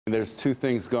There's two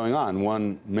things going on.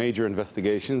 One, major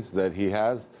investigations that he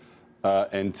has,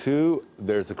 and two,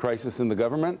 there's a crisis in the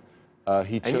government. And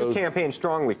you campaigned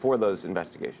strongly for those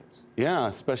investigations. Yeah,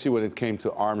 especially when it came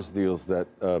to arms deals that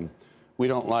we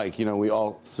don't like. You know, we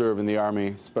all serve in the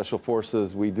Army, Special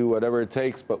Forces. We do whatever it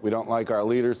takes, but we don't like our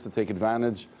leaders to take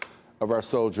advantage of our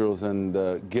soldiers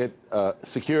and get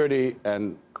security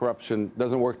and corruption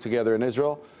doesn't work together in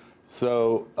Israel.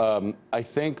 So I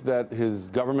think that his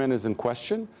government is in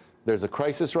question. There's a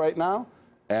crisis right now.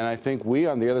 And I think we,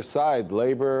 on the other side,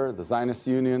 labor, the Zionist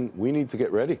Union, we need to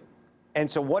get ready. And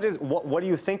so what do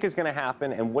you think is going to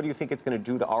happen, and what do you think it's going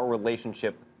to do to our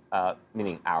relationship,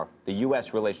 meaning the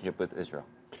U.S. relationship with Israel?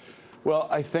 Well,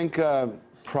 I think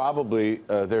probably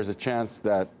there's a chance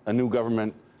that a new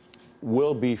government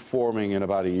will be forming in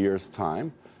about a year's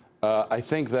time. I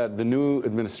think that the new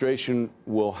administration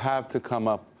will have to come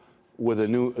up with a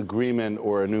new agreement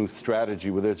or a new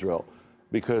strategy with Israel,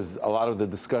 because a lot of the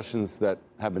discussions that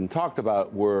have been talked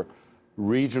about were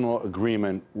regional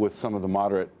agreement with some of the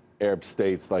moderate Arab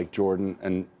states like Jordan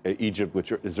and Egypt,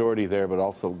 which is already there, but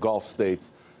also Gulf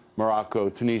states, Morocco,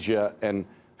 Tunisia, and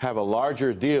have a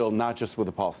larger deal, not just with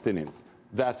the Palestinians.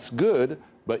 That's good,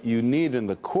 but you need in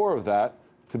the core of that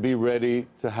to be ready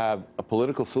to have a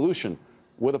political solution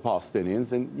with the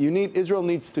Palestinians. And Israel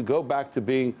needs to go back to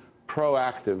being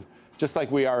proactive, just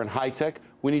like we are in high tech.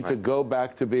 We need to go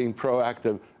back to being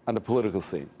proactive on the political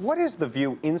scene. What is the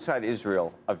view inside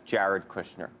Israel of Jared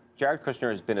Kushner? Jared Kushner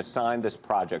has been assigned this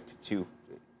project to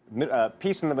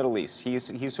peace in the Middle East.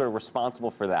 He's sort of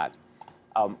responsible for that.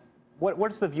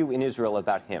 What's the view in Israel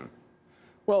about him?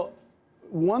 Well,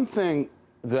 one thing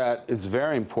that is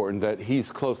very important, that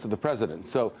he's close to the president.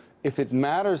 So if it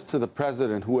matters to the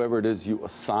president, whoever it is you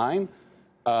assign,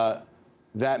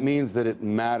 that means that it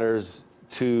matters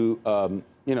to,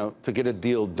 to get a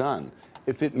deal done.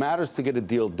 If it matters to get a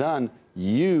deal done,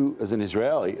 you, as an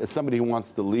Israeli, as somebody who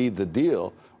wants to lead the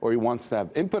deal or he wants to have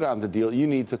input on the deal, you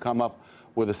need to come up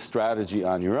with a strategy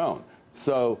on your own.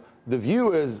 So the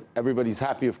view is everybody's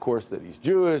happy, of course, that he's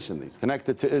Jewish and he's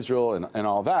connected to Israel and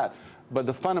all that. But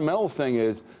the fundamental thing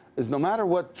is no matter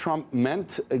what Trump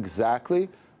meant exactly,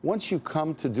 once you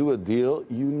come to do a deal,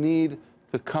 you need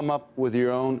to come up with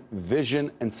your own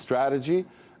vision and strategy.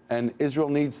 And Israel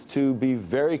needs to be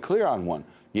very clear on one.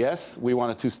 Yes, we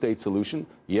want a two-state solution.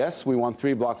 Yes, we want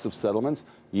 3 blocks of settlements.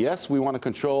 Yes, we want to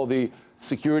control the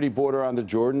security border on the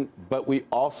Jordan, but we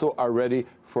also are ready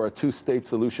for a two-state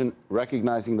solution,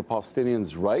 recognizing the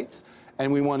Palestinians' rights.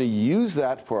 And we want to use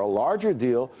that for a larger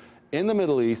deal in the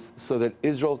Middle East so that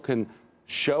Israel can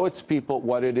show its people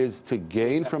what it is to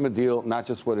gain from a deal, not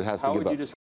just what it has to give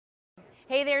up.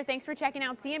 Hey there, thanks for checking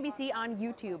out CNBC on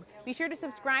YouTube. Be sure to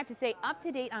subscribe to stay up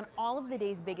to date on all of the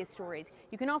day's biggest stories.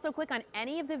 You can also click on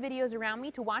any of the videos around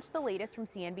me to watch the latest from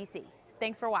CNBC.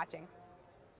 Thanks for watching.